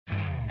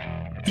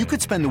You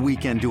could spend the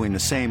weekend doing the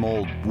same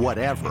old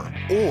whatever,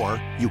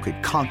 or you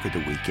could conquer the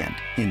weekend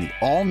in the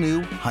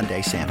all-new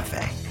Hyundai Santa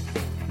Fe.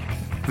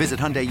 Visit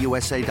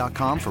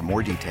HyundaiUSA.com for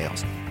more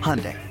details.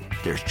 Hyundai,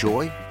 there's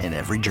joy in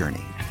every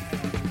journey.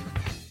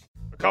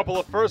 A couple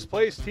of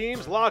first-place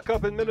teams lock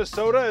up in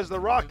Minnesota as the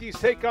Rockies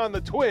take on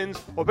the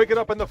Twins. We'll pick it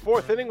up in the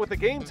fourth inning with the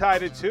game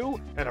tied at 2,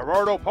 and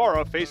Gerardo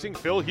Parra facing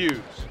Phil Hughes.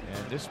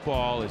 And this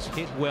ball is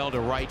hit well to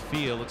right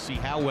field. Let's see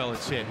how well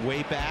it's hit.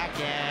 Way back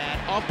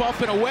and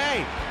up and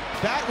away.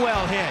 That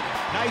well hit.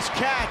 Nice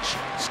catch.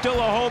 Still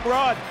a home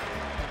run.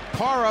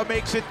 Parra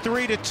makes it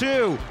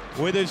 3-2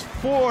 with his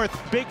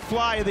fourth big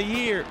fly of the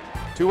year.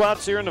 2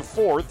 outs here in the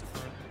fourth.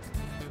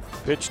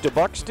 Pitch to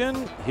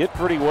Buxton. Hit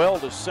pretty well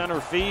to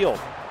center field.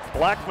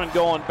 Blackmon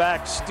going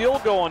back, still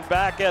going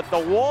back at the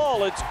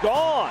wall. It's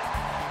gone.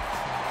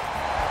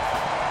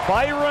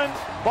 Byron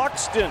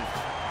Buxton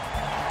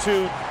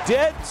to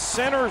dead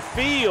center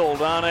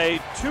field on a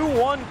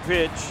 2-1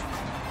 pitch.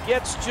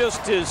 Gets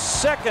just his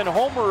second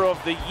homer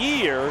of the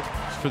year.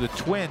 For the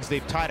Twins,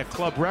 they've tied a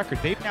club record.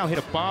 They've now hit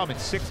a bomb in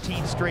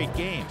 16 straight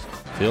games.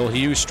 Phil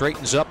Hughes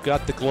straightens up,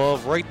 got the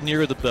glove right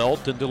near the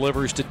belt, and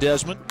delivers to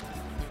Desmond.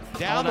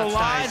 Down the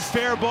line, nice.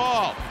 Fair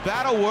ball.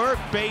 That'll work.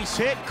 Base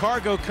hit.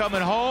 Cargo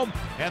coming home,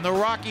 and the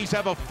Rockies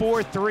have a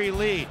 4-3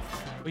 lead.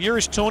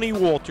 Here's Tony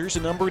Walters, the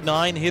number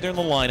 9 hitter in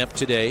the lineup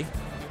today.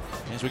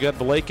 As we got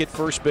Blake at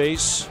first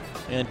base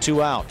and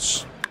 2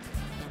 outs.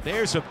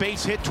 There's a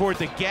base hit toward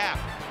the gap.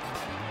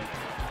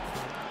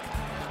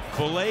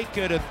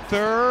 Valaika to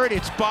third.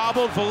 It's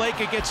bobbled.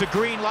 Valaika gets a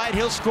green light.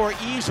 He'll score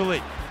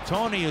easily.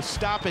 Tony will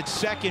stop at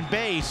second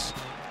base.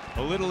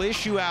 A little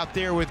issue out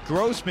there with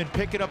Grossman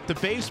picking up the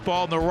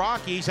baseball, and the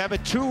Rockies have a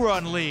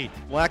 2-run lead.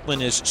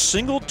 Blackmon is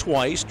singled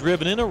twice,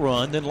 driven in a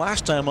run, then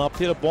last time up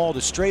hit a ball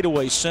to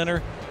straightaway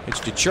center. It's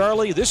to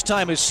Charlie. This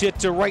time it's hit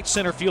to right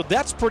center field.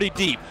 That's pretty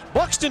deep.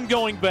 Buxton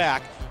going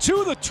back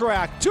to the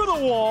track, to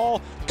the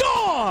wall.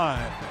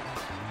 Gone!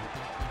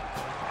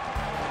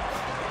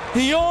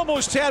 He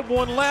almost had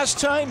one last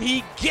time.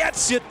 He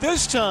gets it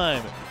this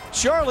time.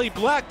 Charlie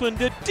Blackmon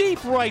to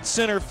deep right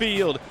center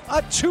field.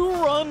 A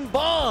 2-run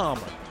bomb.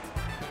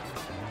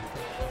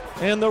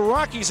 And the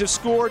Rockies have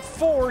scored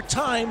 4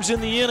 times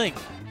in the inning.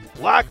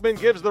 Blackmon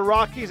gives the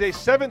Rockies a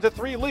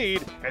 7-3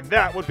 lead, and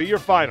that would be your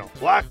final.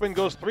 Blackmon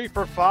goes 3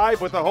 for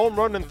 5 with a home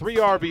run and 3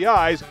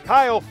 RBIs.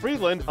 Kyle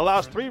Freeland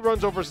allows 3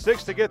 runs over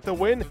 6 to get the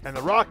win, and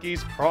the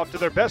Rockies are off to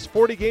their best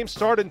 40-game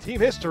start in team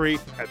history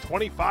at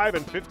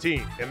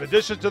 25-15. In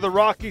addition to the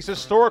Rockies'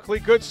 historically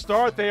good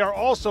start, they are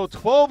also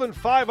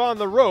 12-5 on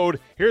the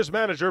road. Here's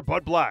manager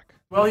Bud Black.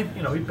 Well, he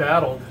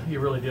battled. He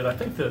really did. I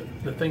think the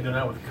thing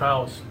tonight with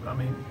Kyle is,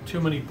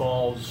 too many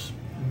balls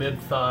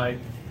mid-thigh,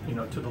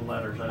 to the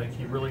letters. I think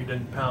he really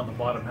didn't pound the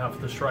bottom half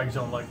of the strike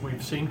zone like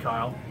we've seen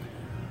Kyle.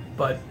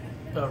 But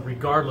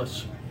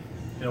regardless,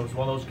 it was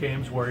one of those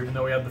games where even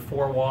though he had the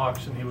 4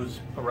 walks and he was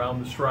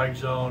around the strike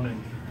zone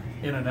and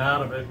in and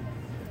out of it,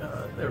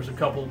 there was a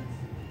couple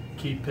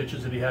key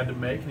pitches that he had to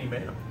make, and he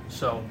made them.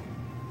 So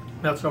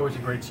that's always a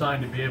great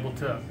sign to be able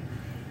to,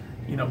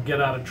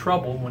 get out of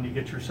trouble when you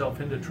get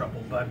yourself into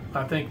trouble. But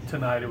I think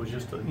tonight it was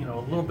just a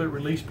little bit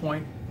release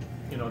point,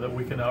 that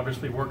we can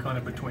obviously work on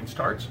it between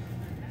starts.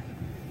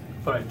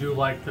 But I do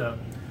like the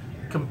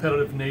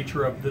competitive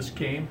nature of this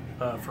game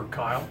for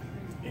Kyle,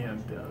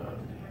 and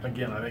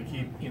again, I think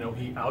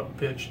he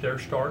outpitched their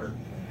starter,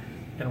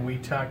 and we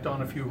tacked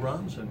on a few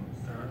runs, and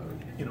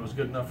it was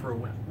good enough for a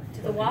win.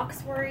 Do the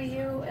walks worry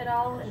you at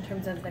all in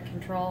terms of the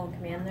control and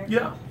command there?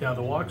 Yeah,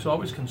 the walks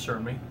always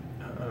concern me,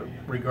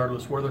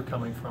 regardless where they're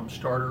coming from,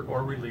 starter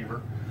or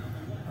reliever.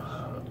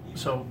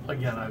 So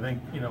again, I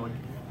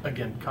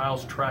think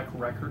Kyle's track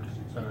record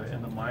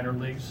in the minor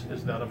leagues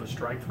is that of a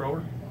strike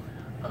thrower.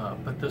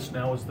 But this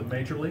now is the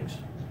major leagues,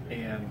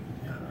 and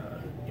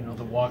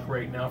the walk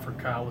rate now for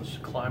Kyle is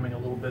climbing a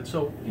little bit.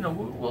 So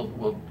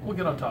we'll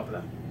get on top of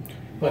that.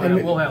 But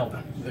we'll handle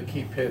that. The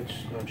key pitch,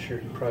 I'm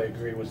sure you probably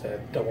agree, was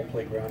that double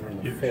play grounder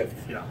in the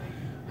 5th. Yeah.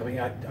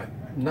 I'm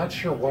not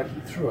sure what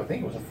he threw. I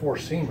think it was a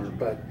 4-seamer,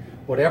 but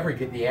whatever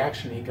the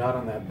action he got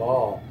on that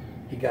ball,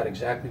 he got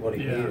exactly what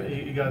he needed.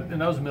 He got,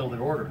 and that was the middle of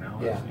the order now.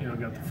 Yeah.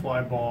 Got the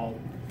fly ball.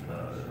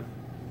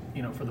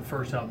 For the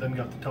first out, then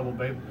got the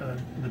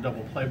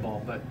double play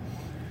ball. But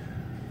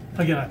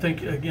again, I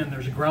think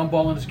there's a ground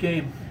ball in this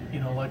game,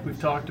 like we've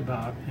talked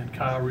about, and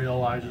Kyle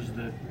realizes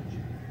that,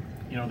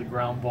 the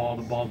ground ball,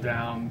 the ball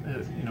down,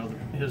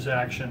 his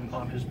action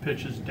on his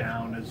pitches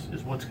down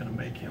is what's going to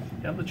make him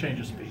have the change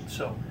of speed.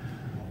 So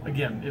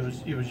again,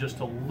 he was just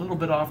a little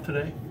bit off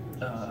today.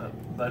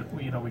 But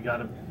we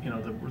got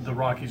the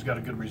Rockies got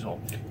a good result.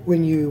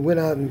 When you went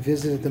out and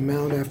visited the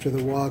mound after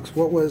the walks,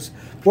 was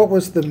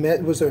there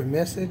a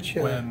message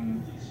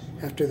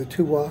after the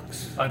 2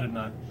 walks? I did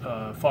not.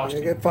 Foster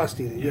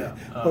did. Yeah.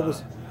 What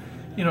was?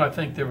 I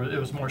think it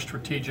was more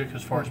strategic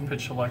as far as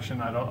pitch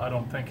selection. I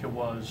don't think it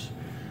was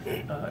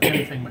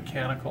anything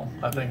mechanical.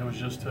 I think it was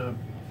just to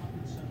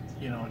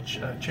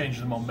change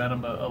the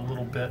momentum a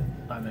little bit.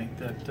 I think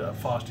that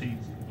Foster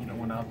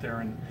went out there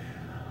and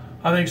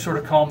I think sort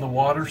of calmed the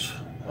waters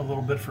a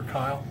little bit for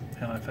Kyle,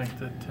 and I think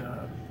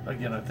that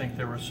again, I think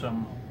there were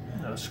some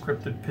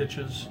scripted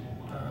pitches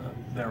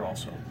there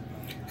also.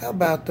 How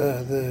about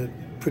the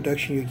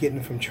production you're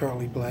getting from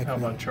Charlie Blackmon? How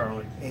about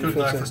Charlie? Good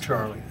night for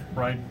Charlie,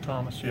 right,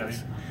 Thomas? Yeah, he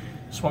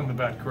swung the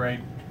bat great.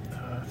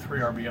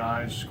 3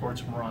 RBIs, scored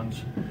some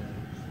runs.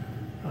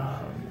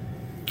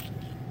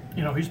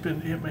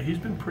 He's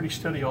been pretty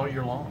steady all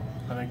year long.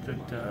 I think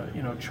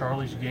that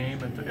Charlie's game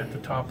at the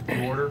top of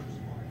the order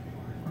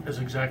is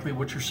exactly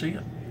what you're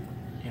seeing.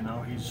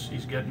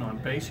 He's getting on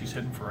base. He's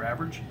hitting for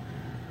average.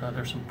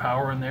 There's some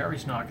power in there.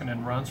 He's knocking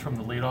in runs from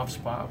the leadoff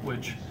spot,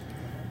 which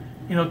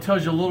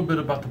tells you a little bit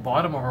about the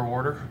bottom of our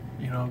order.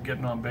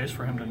 Getting on base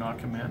for him to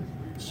knock him in.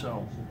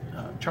 So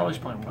Charlie's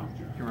playing well.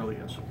 He really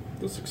is.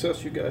 The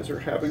success you guys are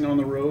having on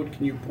the road,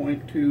 can you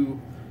point to?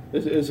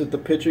 Is it the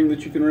pitching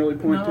that you can really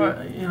point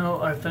to?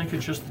 I think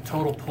it's just the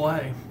total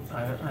play.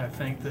 I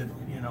think that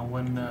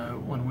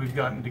when we've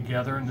gotten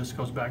together, and this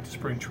goes back to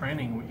spring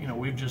training,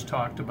 we've just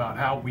talked about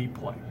how we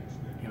play.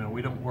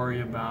 We don't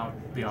worry about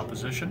the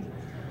opposition.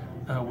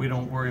 We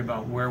don't worry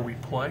about where we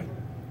play.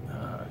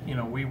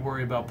 We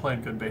worry about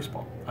playing good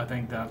baseball. I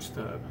think that's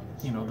the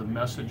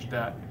message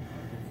that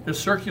is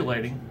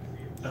circulating,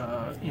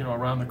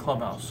 around the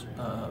clubhouse,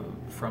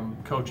 from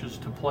coaches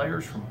to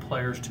players, from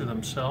players to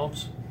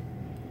themselves.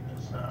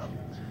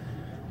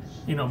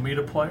 Me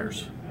to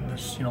players.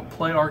 Just,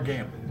 play our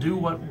game. Do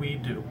what we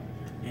do,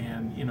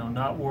 and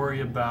not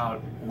worry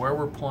about where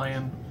we're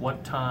playing,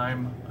 what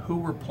time, who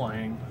we're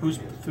playing, who's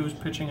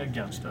pitching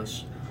against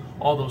us,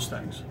 all those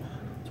things.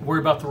 Worry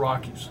about the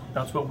Rockies.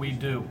 That's what we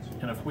do.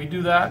 And if we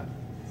do that,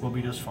 we'll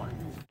be just fine.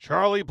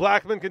 Charlie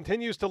Blackmon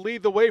continues to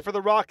lead the way for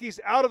the Rockies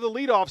out of the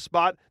leadoff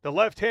spot. The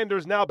left-hander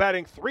is now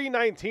batting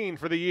 .319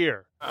 for the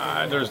year.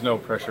 There's no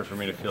pressure for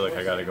me to feel like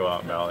I got to go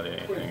out and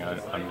validate anything.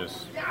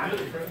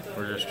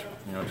 We're just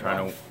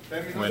trying to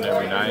win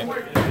every night.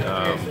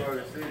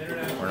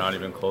 We're not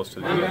even close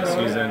to the end of the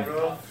season.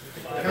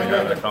 We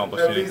haven't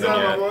accomplished anything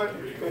yet.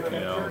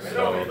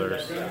 So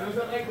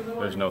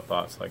there's no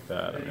thoughts like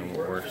that. I mean,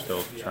 we're just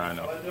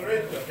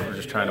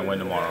trying to win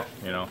tomorrow.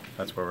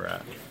 That's where we're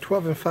at.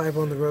 12-5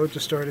 on the road to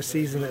start a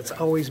season. That's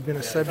always been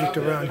a subject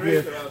around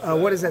here.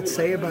 What does that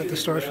say about the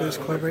start for this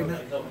club right now?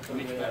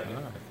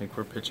 I think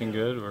we're pitching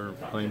good. We're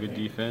playing good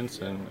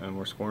defense, and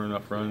we're scoring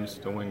enough runs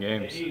to win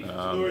games. It's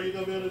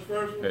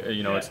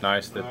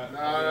nice that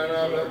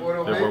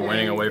we're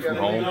winning away from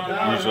home.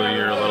 Usually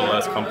you're a little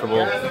less comfortable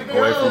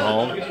away from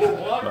home,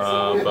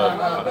 but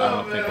I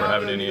don't think we're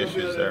having any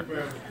issues there.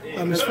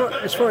 As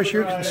far as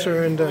you're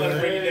concerned,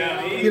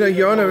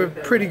 you're on a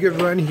pretty good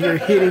run here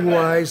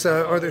hitting-wise.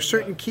 Are there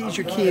certain keys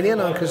you're keying in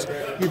on? Because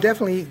you're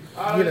definitely,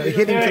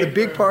 hitting to the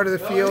big part of the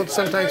field,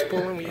 sometimes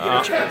pulling when you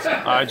get a chance.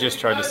 I just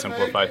tried to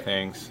simplify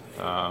things.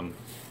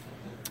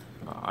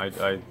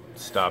 I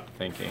stopped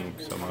thinking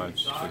so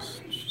much,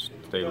 just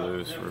stay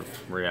loose,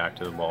 react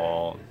to the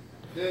ball.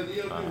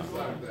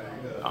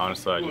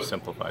 Honestly, I just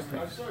simplified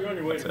things.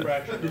 That's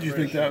it. Did you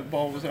think that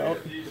ball was out?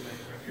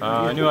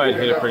 I knew I'd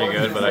hit it pretty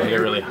good, but I hit it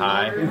really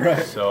high.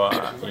 Right. So,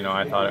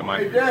 I thought it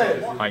might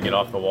get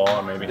off the wall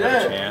or maybe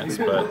have a chance,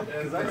 but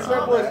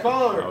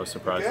I was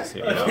surprised to see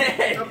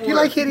it go. Do you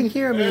like hitting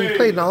here? I mean, you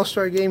played an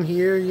all-star game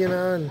here,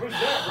 And...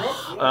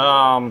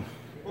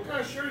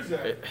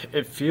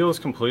 It feels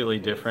completely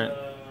different,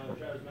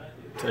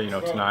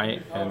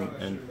 tonight and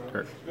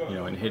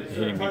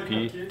hitting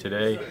BP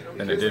today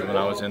than it did when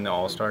I was in the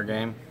All-Star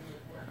game.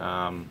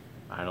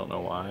 I don't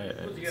know why.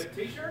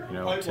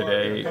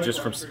 Today, just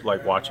from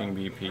watching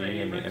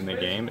BP in the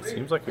game, it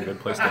seems like a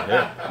good place to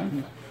hit,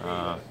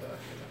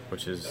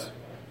 which is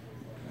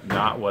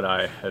not what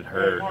I had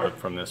heard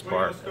from this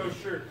park.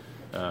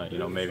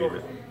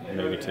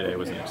 Maybe today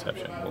was an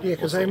exception.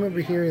 Because I remember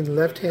hearing the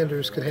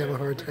left-handers could have a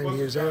hard time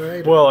here. Is that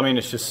right? Well, I mean,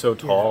 it's just so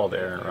tall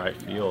there in right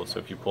field. So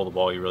if you pull the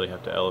ball, you really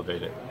have to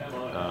elevate it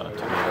to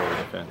get over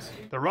the fence.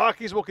 The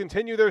Rockies will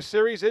continue their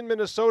series in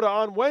Minnesota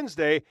on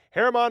Wednesday.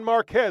 German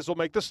Marquez will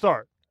make the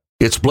start.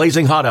 It's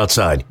blazing hot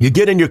outside. You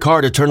get in your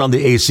car to turn on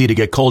the AC to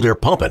get cold air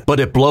pumping, but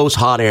it blows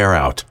hot air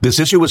out. This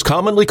issue is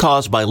commonly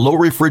caused by low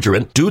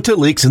refrigerant due to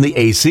leaks in the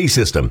AC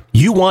system.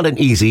 You want an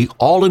easy,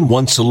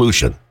 all-in-one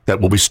solution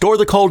that will restore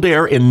the cold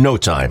air in no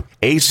time.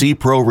 AC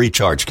Pro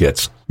Recharge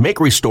Kits make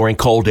restoring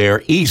cold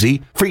air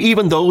easy for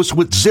even those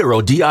with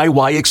zero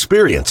DIY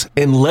experience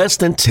in less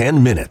than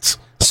 10 minutes.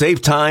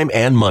 Save time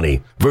and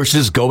money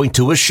versus going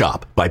to a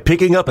shop by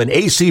picking up an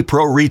AC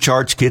Pro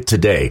Recharge Kit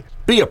today.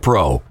 Be a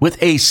pro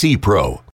with AC Pro.